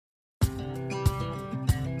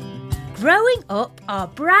Growing Up, our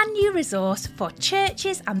brand new resource for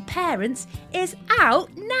churches and parents, is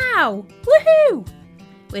out now. Woohoo!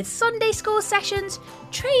 With Sunday school sessions,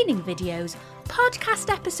 training videos,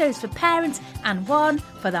 podcast episodes for parents and one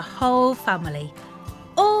for the whole family.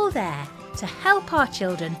 All there to help our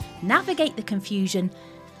children navigate the confusion,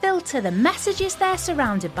 filter the messages they're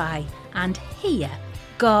surrounded by, and hear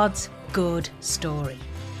God's good story.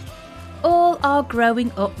 All our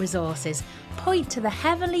Growing Up resources point to the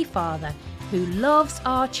Heavenly Father who loves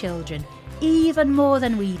our children even more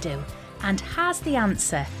than we do and has the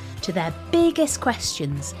answer to their biggest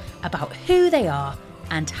questions about who they are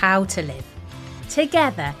and how to live.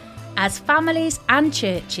 Together, as families and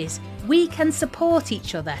churches, we can support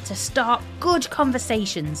each other to start good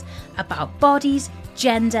conversations about bodies,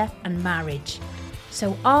 gender and marriage,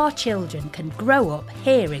 so our children can grow up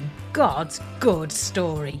hearing God's good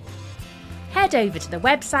story. Head over to the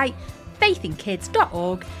website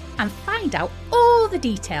faithinkids.org and find out all the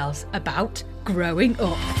details about Growing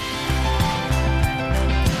Up.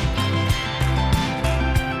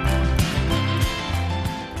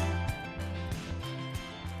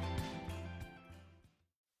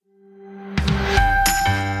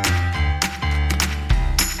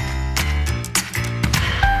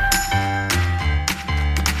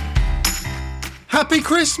 Happy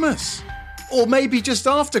Christmas! Or maybe just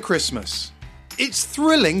after Christmas. It's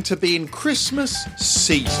thrilling to be in Christmas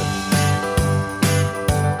season.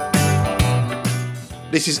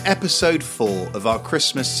 This is episode 4 of our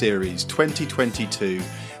Christmas series 2022,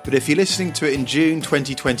 but if you're listening to it in June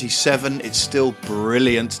 2027, it's still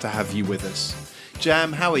brilliant to have you with us.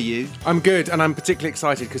 Jam, how are you? I'm good, and I'm particularly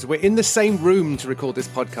excited because we're in the same room to record this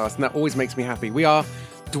podcast, and that always makes me happy. We are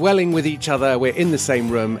dwelling with each other, we're in the same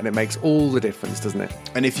room, and it makes all the difference, doesn't it?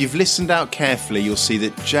 And if you've listened out carefully, you'll see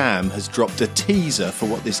that Jam has dropped a teaser for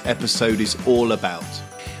what this episode is all about.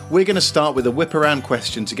 We're going to start with a whip around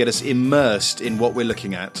question to get us immersed in what we're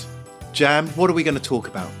looking at. Jam, what are we going to talk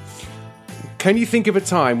about? Can you think of a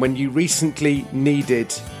time when you recently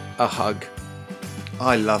needed a hug?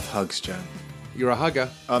 I love hugs, Jam. You're a hugger.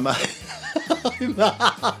 I'm a hugger.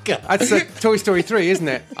 That's Toy Story 3, isn't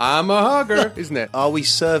it? I'm a hugger, isn't it? Are we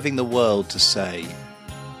serving the world to say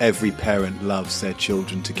every parent loves their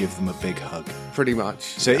children to give them a big hug? Pretty much.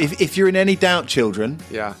 So if you're in any doubt, children,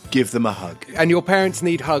 give them a hug. And your parents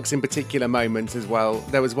need hugs in particular moments as well.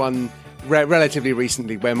 There was one relatively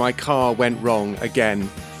recently where my car went wrong again.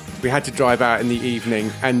 We had to drive out in the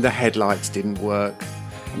evening and the headlights didn't work.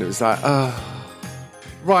 And it was like,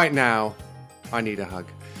 right now, I need a hug.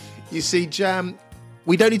 You see, Jam,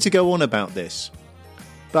 we don't need to go on about this,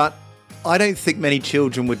 but I don't think many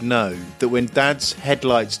children would know that when Dad's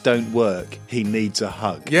headlights don't work, he needs a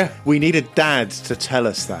hug. Yeah. We need a dad to tell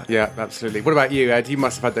us that. Yeah, absolutely. What about you, Ed? You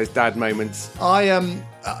must have had those dad moments. I am,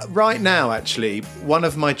 right now, actually, one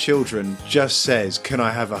of my children just says, "Can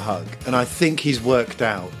I have a hug?" And I think he's worked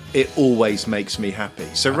out it always makes me happy.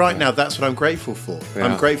 So right now, that's what I'm grateful for. Yeah.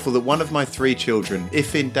 I'm grateful that one of my 3 children,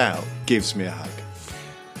 if in doubt, gives me a hug.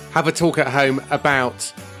 Have a talk at home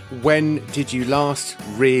about when did you last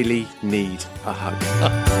really need a hug?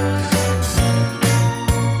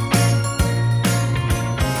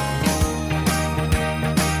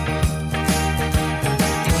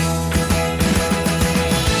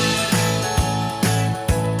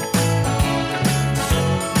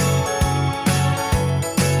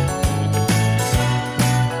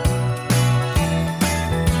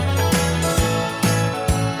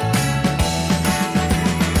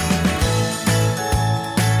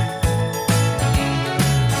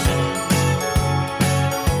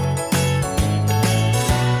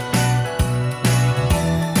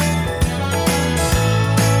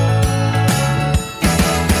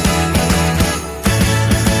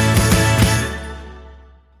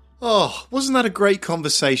 Oh, wasn't that a great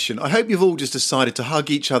conversation? I hope you've all just decided to hug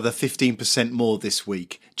each other 15% more this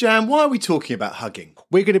week. Jam, why are we talking about hugging?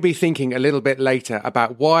 We're going to be thinking a little bit later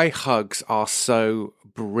about why hugs are so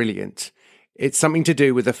brilliant. It's something to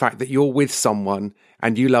do with the fact that you're with someone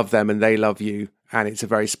and you love them and they love you, and it's a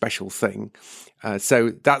very special thing.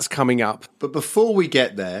 So that's coming up. But before we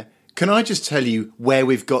get there, can I just tell you where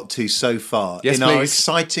we've got to so far in our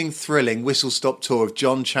exciting, thrilling whistle-stop tour of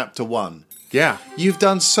John chapter 1? Yeah. You've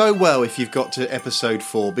done so well if you've got to episode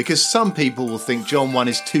 4, because some people will think John 1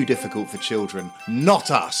 is too difficult for children.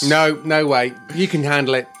 Not us. No way. You can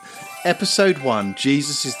handle it. Episode 1,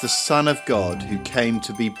 Jesus is the Son of God who came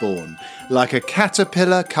to be born. Like a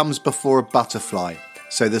caterpillar comes before a butterfly,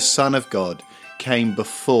 so the Son of God came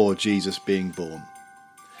before Jesus being born.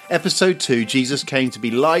 Episode 2, Jesus came to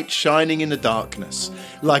be light shining in the darkness.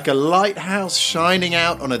 Like a lighthouse shining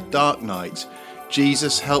out on a dark night,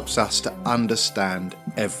 Jesus helps us to understand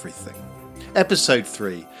everything. Episode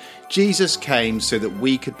 3. Jesus came so that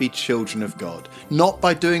we could be children of God, not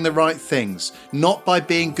by doing the right things, not by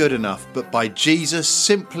being good enough, but by Jesus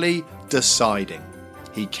simply deciding.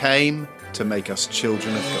 He came to make us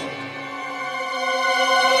children of God.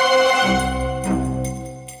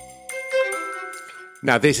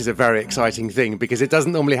 Now, this is a very exciting thing because it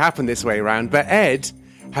doesn't normally happen this way around. But Ed,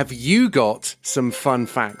 have you got some fun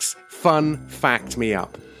facts? Fun fact me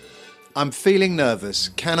up. I'm feeling nervous.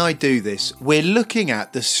 Can I do this? We're looking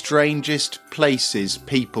at the strangest places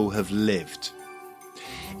people have lived.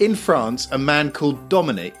 In France, a man called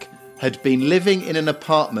Dominic had been living in an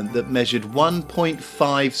apartment that measured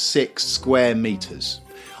 1.56 square metres.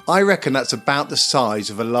 I reckon that's about the size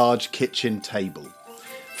of a large kitchen table.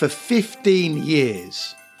 For 15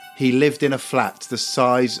 years, he lived in a flat the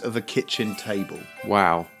size of a kitchen table.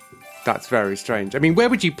 Wow. That's very strange. I mean, where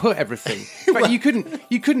would you put everything? But you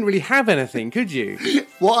couldn't really have anything, could you?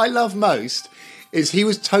 What I love most is he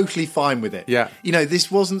was totally fine with it. Yeah. You know, this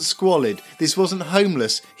wasn't squalid. This wasn't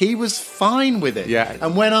homeless. He was fine with it. Yeah.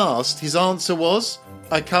 And when asked, his answer was,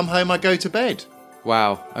 I come home, I go to bed.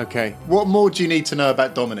 Wow, okay. What more do you need to know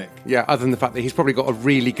about Dominic? Yeah, other than the fact that he's probably got a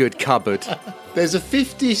really good cupboard. There's a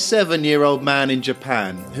 57-year-old man in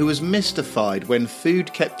Japan who was mystified when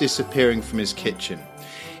food kept disappearing from his kitchen.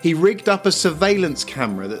 He rigged up a surveillance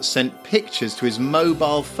camera that sent pictures to his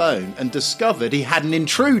mobile phone and discovered he had an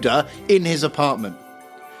intruder in his apartment.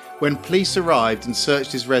 When police arrived and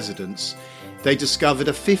searched his residence, they discovered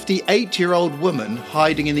a 58-year-old woman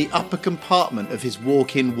hiding in the upper compartment of his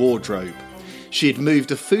walk-in wardrobe. She had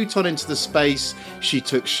moved a futon into the space. She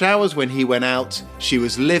took showers when he went out. She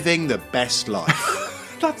was living the best life.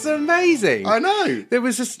 That's amazing. I know. There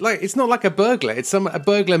was just it's not like a burglar. It's a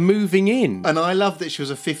burglar moving in. And I love that she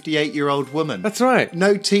was a 58-year-old woman. That's right.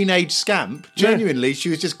 No teenage scamp. Genuinely, She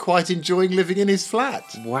was just quite enjoying living in his flat.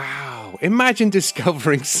 Wow. Imagine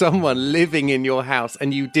discovering someone living in your house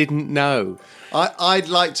and you didn't know. I'd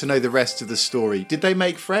like to know the rest of the story. Did they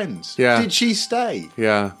make friends? Yeah. Did she stay?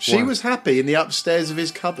 Yeah. She Wow. was happy in the upstairs of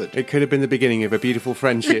his cupboard. It could have been the beginning of a beautiful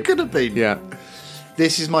friendship. It could have been. Yeah.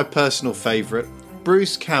 This is my personal favourite.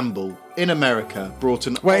 Bruce Campbell, in America, brought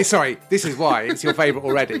an... Wait, sorry. This is why it's your favourite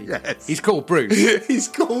already. Yes. He's called Bruce. He's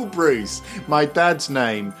called Bruce, my dad's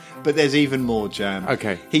name, but there's even more, Jam.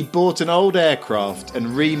 Okay. He bought an old aircraft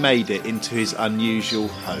and remade it into his unusual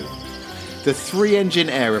home. The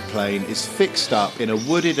 3-engine aeroplane is fixed up in a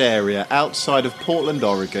wooded area outside of Portland,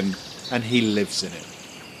 Oregon, and he lives in it.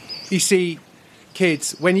 You see,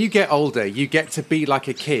 kids, when you get older, you get to be like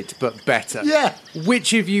a kid, but better. Yeah.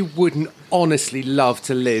 Which of you wouldn't honestly love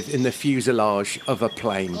to live in the fuselage of a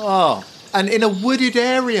plane? Oh, and in a wooded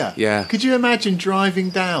area. Yeah. Could you imagine driving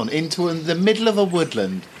down into the middle of a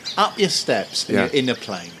woodland, up your steps, and Yeah. you're in a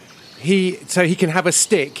plane? So he can have a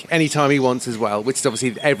stick anytime he wants as well, which is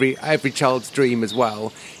obviously every child's dream as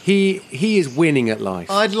well. He is winning at life.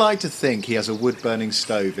 I'd like to think he has a wood-burning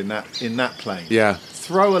stove in that plane. Yeah.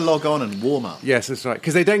 Throw a log on and warm up. Yes, that's right.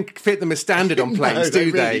 Because they don't fit them as standard on planes, No,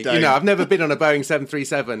 do they really don't. You know, I've never been on a Boeing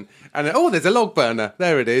 737 and there's a log burner.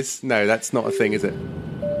 There it is. No, that's not a thing, is it?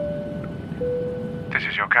 This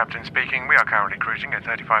is your captain speaking. We are currently cruising at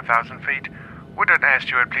 35,000 feet. Would an air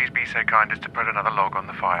steward please be so kind as to put another log on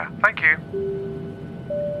the fire? Thank you.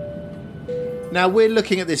 Now, we're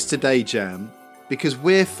looking at this today, Jam, because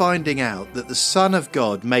we're finding out that the Son of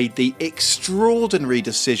God made the extraordinary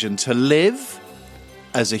decision to live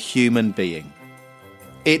as a human being.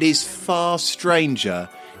 It is far stranger,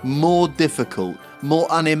 more difficult, more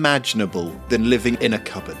unimaginable than living in a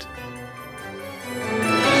cupboard.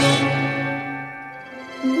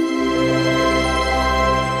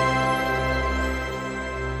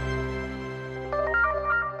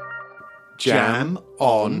 Jam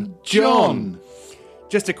on John.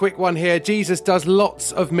 Just a quick one here. Jesus does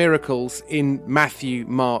lots of miracles in Matthew,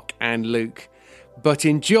 Mark, and Luke. But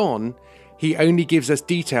in John, he only gives us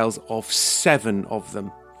details of 7 of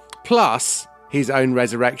them. Plus his own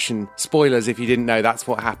resurrection. Spoilers if you didn't know, that's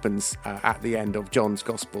what happens at the end of John's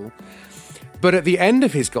Gospel. But at the end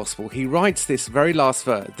of his Gospel, he writes this very last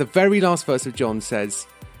verse. The very last verse of John says,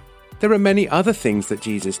 "There are many other things that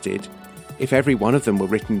Jesus did. If every one of them were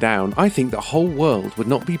written down, I think the whole world would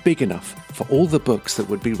not be big enough for all the books that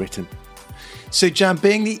would be written." So, Jam,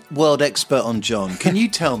 being the world expert on John, can you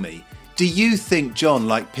tell me, do you think John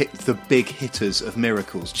picked the big hitters of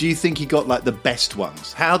miracles? Do you think he got the best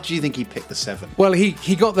ones? How do you think he picked the 7? Well,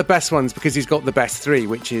 he got the best ones because he's got the best 3,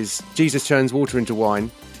 which is Jesus turns water into wine,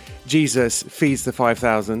 Jesus feeds the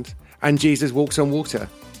 5,000, and Jesus walks on water.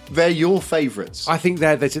 they're your favourites. I think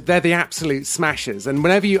they're the absolute smashers. And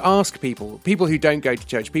whenever you ask people who don't go to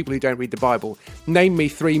church, people who don't read the Bible, name me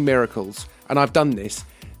 3 miracles, and I've done this,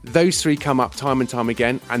 those 3 come up time and time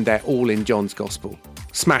again, and they're all in John's Gospel.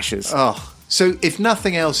 Smashers. Oh, so if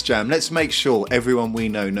nothing else, Jam, let's make sure everyone we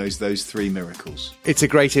know knows those 3 miracles. It's a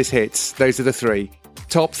greatest hits. Those are the 3.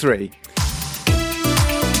 Top 3.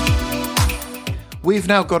 We've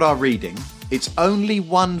now got our reading. It's only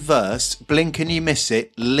 1 verse. Blink and you miss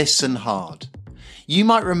it. Listen hard. You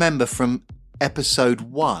might remember from episode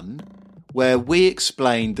 1 where we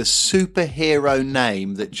explained the superhero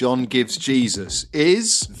name that John gives Jesus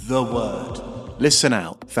is the Word. Listen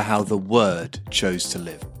out for how the Word chose to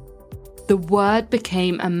live. The Word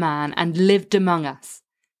became a man and lived among us.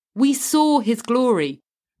 We saw his glory,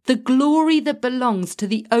 the glory that belongs to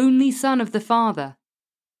the only Son of the Father.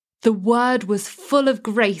 The Word was full of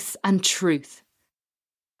grace and truth.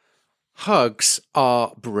 Hugs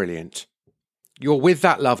are brilliant. You're with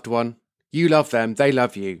that loved one, you love them, they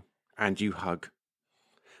love you, and you hug.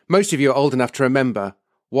 Most of you are old enough to remember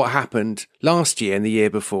what happened last year and the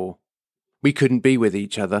year before. We couldn't be with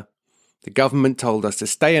each other. The government told us to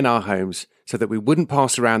stay in our homes so that we wouldn't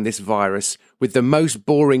pass around this virus with the most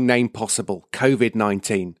boring name possible,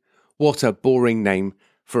 COVID-19. What a boring name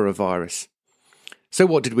for a virus. So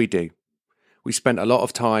what did we do? We spent a lot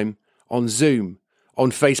of time on Zoom, on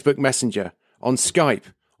Facebook Messenger, on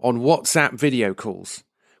Skype, on WhatsApp video calls,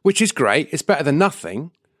 which is great. It's better than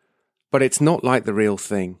nothing, but it's not like the real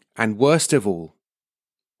thing. And worst of all,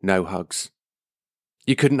 no hugs.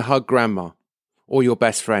 You couldn't hug grandma, or your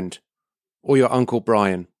best friend, or your Uncle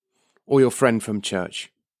Brian, or your friend from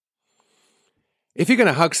church. If you're going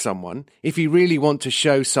to hug someone, if you really want to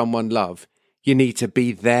show someone love, you need to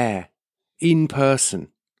be there, in person.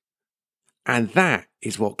 And that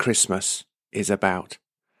is what Christmas is about.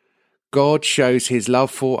 God shows his love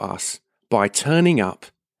for us by turning up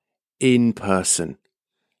in person.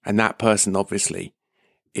 And that person, obviously,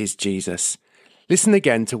 is Jesus. Listen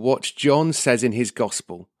again to what John says in his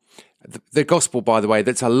Gospel. The Gospel, by the way,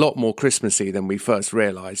 that's a lot more Christmassy than we first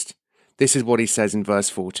realised. This is what he says in verse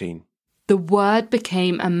 14. The Word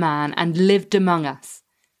became a man and lived among us.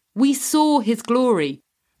 We saw his glory,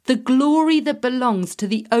 the glory that belongs to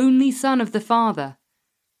the only Son of the Father.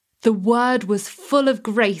 The Word was full of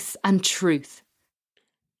grace and truth.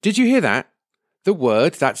 Did you hear that? The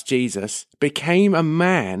Word, that's Jesus, became a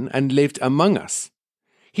man and lived among us.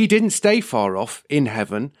 He didn't stay far off in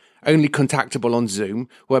heaven, only contactable on Zoom,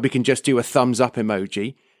 where we can just do a thumbs up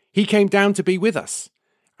emoji. He came down to be with us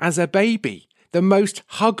as a baby, the most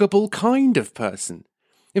huggable kind of person.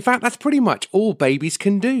 In fact, that's pretty much all babies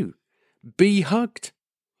can do. Be hugged.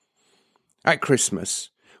 At Christmas,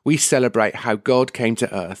 we celebrate how God came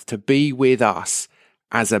to earth to be with us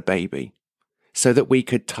as a baby, so that we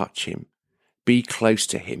could touch him, be close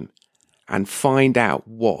to him, and find out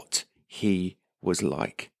what he was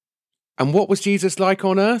like. And what was Jesus like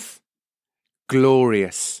on earth?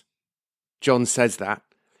 Glorious. John says that.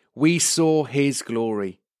 We saw his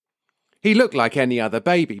glory. He looked like any other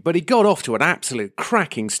baby, but he got off to an absolute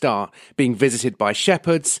cracking start, being visited by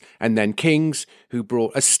shepherds and then kings who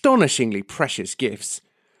brought astonishingly precious gifts.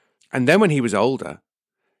 And then when he was older,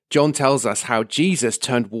 John tells us how Jesus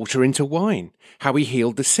turned water into wine, how he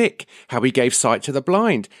healed the sick, how he gave sight to the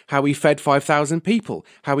blind, how he fed 5,000 people,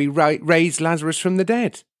 how he raised Lazarus from the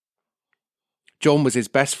dead. John was his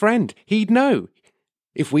best friend. He'd know.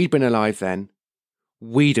 If we'd been alive then,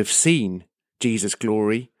 we'd have seen Jesus'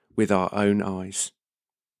 glory with our own eyes.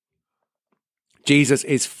 Jesus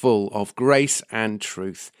is full of grace and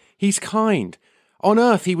truth. He's kind. On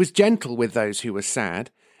earth, he was gentle with those who were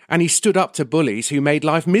sad, and he stood up to bullies who made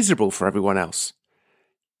life miserable for everyone else.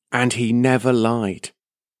 And he never lied.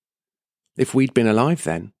 If we'd been alive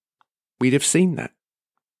then, we'd have seen that.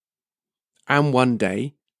 And one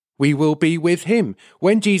day, we will be with him.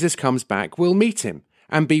 When Jesus comes back, we'll meet him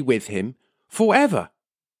and be with him forever.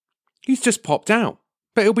 He's just popped out,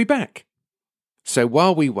 but he'll be back. So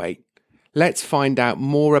while we wait, let's find out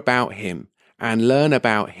more about him and learn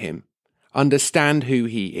about him, understand who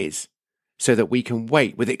he is, so that we can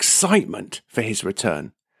wait with excitement for his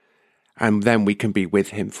return, and then we can be with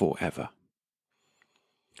him forever.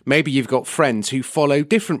 Maybe you've got friends who follow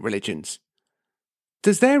different religions.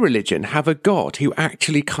 Does their religion have a God who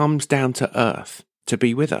actually comes down to earth to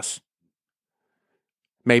be with us?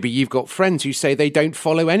 Maybe you've got friends who say they don't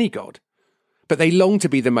follow any God, but they long to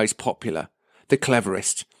be the most popular, the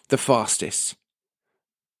cleverest, the fastest.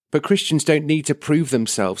 But Christians don't need to prove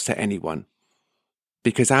themselves to anyone,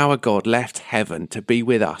 because our God left heaven to be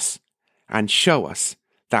with us and show us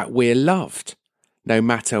that we're loved no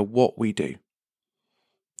matter what we do.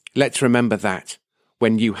 Let's remember that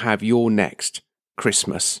when you have your next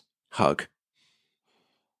Christmas hug.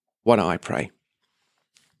 Why don't I pray?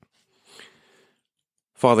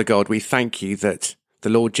 Father God, we thank you that the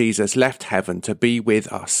Lord Jesus left heaven to be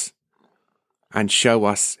with us and show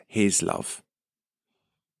us his love.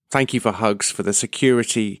 Thank you for hugs, for the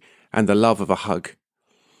security and the love of a hug.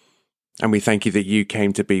 And we thank you that you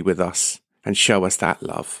came to be with us and show us that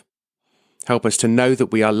love. Help us to know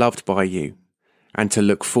that we are loved by you and to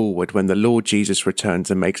look forward when the Lord Jesus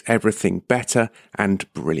returns and makes everything better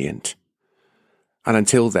and brilliant. And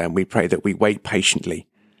until then, we pray that we wait patiently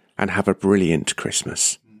and have a brilliant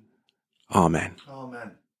Christmas. Amen.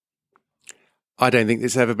 Amen. I don't think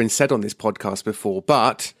this has ever been said on this podcast before,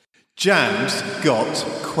 but Jam's got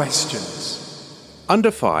questions. under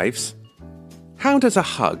fives, how does a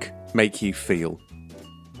hug make you feel?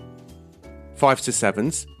 5 to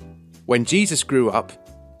 7s, when Jesus grew up,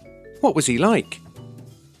 what was he like?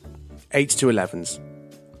 8 to 11s,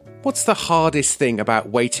 what's the hardest thing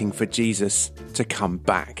about waiting for Jesus to come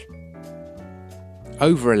back?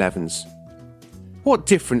 Over 11s, what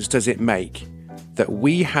difference does it make that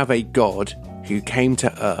we have a God who came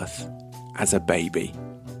to earth as a baby?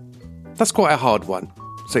 That's quite a hard one,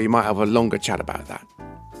 so you might have a longer chat about that.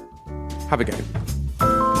 Have a go.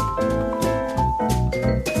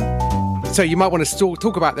 So you might want to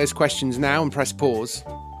talk about those questions now and press pause.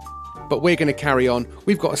 But we're going to carry on.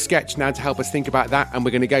 We've got a sketch now to help us think about that, and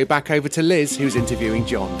we're going to go back over to Liz, who's interviewing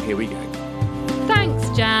John. Here we go. Thanks,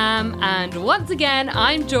 Jam. And once again,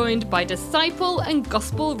 I'm joined by disciple and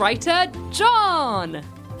gospel writer John.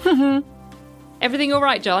 Everything all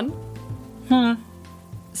right, John?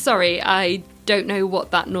 Sorry, I don't know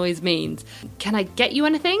what that noise means. Can I get you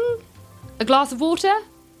anything? A glass of water?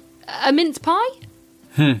 A mince pie?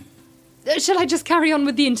 Shall I just carry on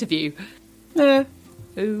with the interview? Okay.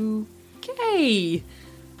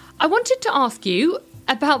 I wanted to ask you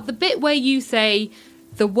about the bit where you say,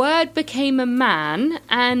 the Word became a man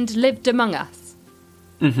and lived among us.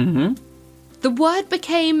 The Word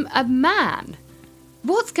became a man?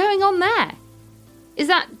 What's going on there? Is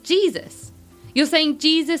that Jesus? You're saying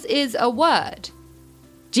Jesus is a word.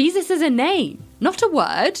 Jesus is a name, not a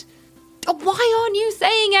word. Why aren't you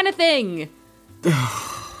saying anything?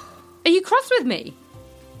 Are you cross with me?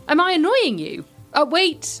 Am I annoying you? Oh,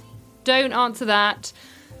 wait. Don't answer that.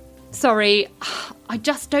 Sorry, I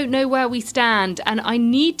just don't know where we stand, and I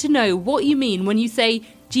need to know what you mean when you say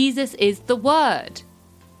Jesus is the Word.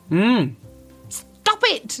 Stop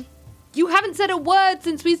it! You haven't said a word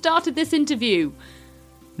since we started this interview.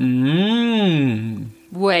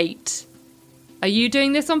 Wait. Are you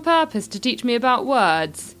doing this on purpose to teach me about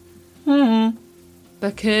words?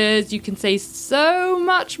 Because you can say so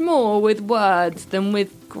much more with words than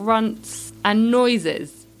with grunts and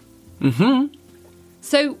noises.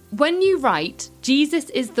 So when you write, Jesus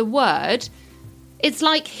is the Word, it's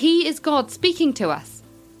like he is God speaking to us,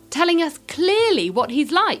 telling us clearly what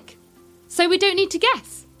he's like, so we don't need to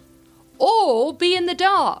guess or be in the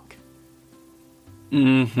dark.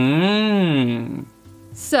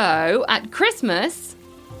 So at Christmas,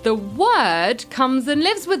 the Word comes and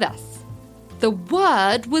lives with us. The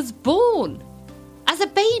Word was born as a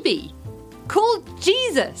baby called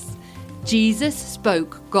Jesus. Jesus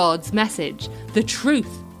spoke God's message, the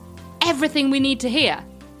truth, everything we need to hear.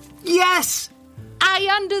 Yes! I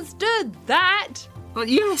understood that. Well,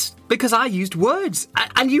 yes, because I used words.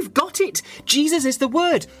 And you've got it. Jesus is the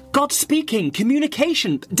Word. God speaking,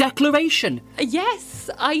 communication, declaration.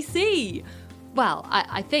 Yes, I see. Well,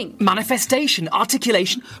 I think. Manifestation,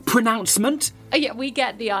 articulation, pronouncement. Yeah, we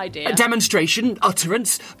get the idea. Demonstration,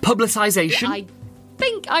 utterance, publicisation. I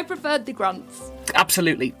think I preferred the grunts.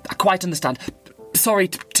 Absolutely. I quite understand. Sorry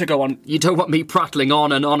to go on. You don't want me prattling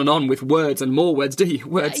on and on and on with words and more words, do you?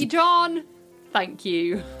 Words. Hey, John, thank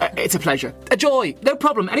you. It's a pleasure. A joy. No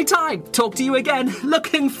problem. Anytime. Talk to you again.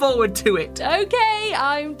 Looking forward to it. Okay,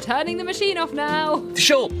 I'm turning the machine off now.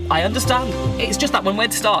 Sure, I understand. It's just that when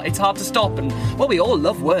words start, it's hard to stop. And, well, we all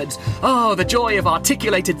love words. Oh, the joy of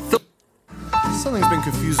articulated thought. Something's been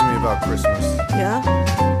confusing me about Christmas. Yeah?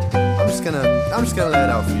 I'm just gonna lay it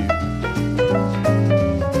out for you.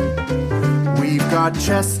 We've got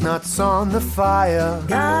chestnuts on the fire.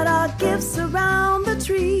 Got our gifts around the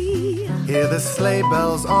tree. Hear the sleigh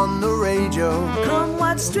bells on the radio. Come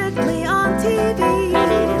watch Strictly on TV.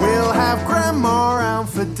 We'll have Grandma round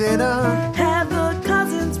for dinner. Have the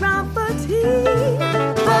cousins round for tea.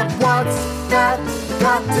 But what's that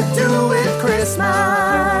got to do with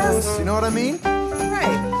Christmas? You know what I mean?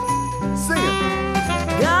 Right. Sing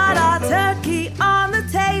it. Got our turkey on the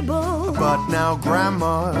table. But But now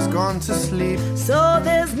grandma's gone to sleep. So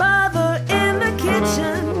there's mother in the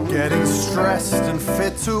kitchen, Getting stressed and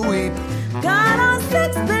fit to weep. got our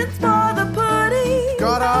sixpence for the pudding.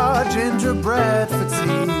 Got our gingerbread for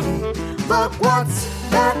tea. But what's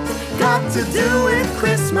that got to do with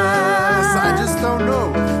Christmas? I just don't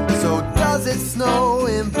know. So does it snow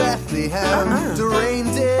in Bethlehem? Do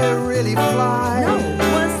reindeer really fly? No,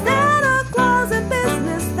 was Santa Claus in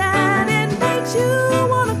business that it makes you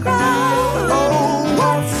wanna cry? Oh,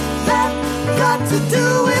 what's that got to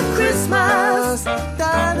do with Christmas?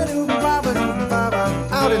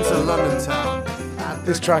 Out into London town.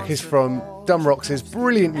 This track is from Dumb Rocks'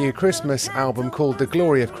 brilliant new Christmas album called The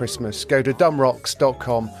Glory of Christmas. Go to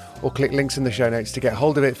dumbRocks.com or click links in the show notes to get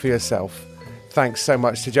hold of it for yourself. Thanks so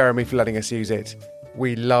much to Jeremy for letting us use it.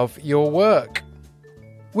 We love your work.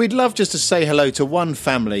 We'd love just to say hello to one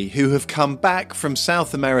family who have come back from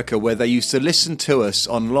South America where they used to listen to us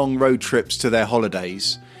on long road trips to their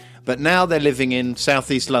holidays. But now they're living in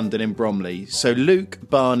southeast London in Bromley. So Luke,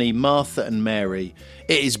 Barney, Martha and Mary,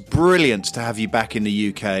 it is brilliant to have you back in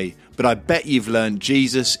the UK. But I bet you've learned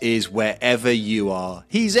Jesus is wherever you are.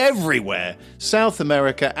 He's everywhere, South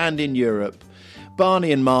America and in Europe.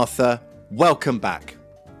 Barney and Martha, welcome back.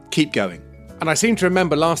 Keep going. And I seem to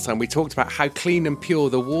remember last time we talked about how clean and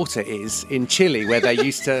pure the water is in Chile, where they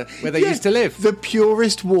used to used to live. The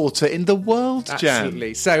purest water in the world, Jan.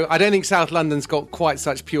 Absolutely. So I don't think South London's got quite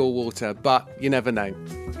such pure water, but you never know.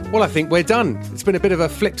 Well, I think we're done. It's been a bit of a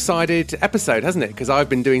flip-sided episode, hasn't it? Because I've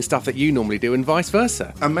been doing stuff that you normally do and vice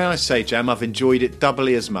versa. And may I say, Jam, I've enjoyed it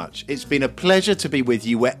doubly as much. It's been a pleasure to be with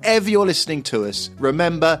you wherever you're listening to us.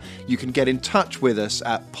 Remember, you can get in touch with us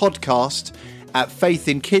at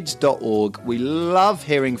podcast@faithinkids.org. We love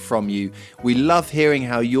hearing from you. We love hearing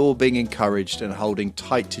how you're being encouraged and holding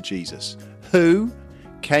tight to Jesus, who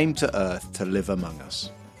came to earth to live among us.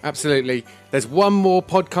 Absolutely. There's one more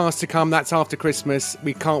podcast to come. That's after Christmas.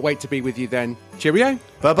 We can't wait to be with you then. Cheerio.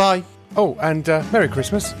 Bye-bye. Oh, and Merry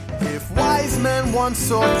Christmas. If wise men once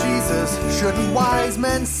saw Jesus, shouldn't wise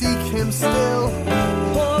men seek him still?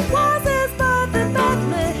 For was his birth in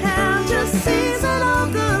Bethlehem just season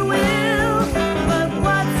of goodwill? But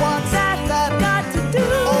what's that got to do?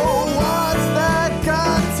 Oh, what's that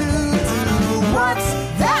got to do? What's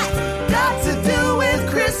that got to do with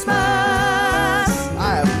Christmas?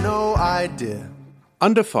 I have no idea.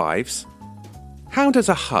 Under fives, how does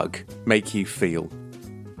a hug make you feel?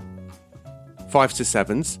 5s to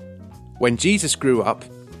 7s, when Jesus grew up,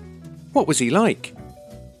 what was he like?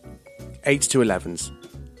 8s to 11s,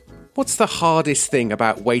 what's the hardest thing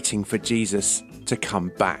about waiting for Jesus to come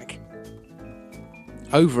back?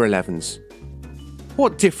 Over 11s,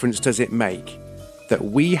 what difference does it make that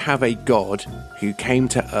we have a God who came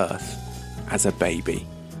to earth as a baby?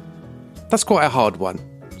 That's quite a hard one,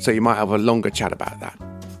 so you might have a longer chat about that.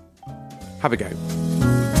 Have a go.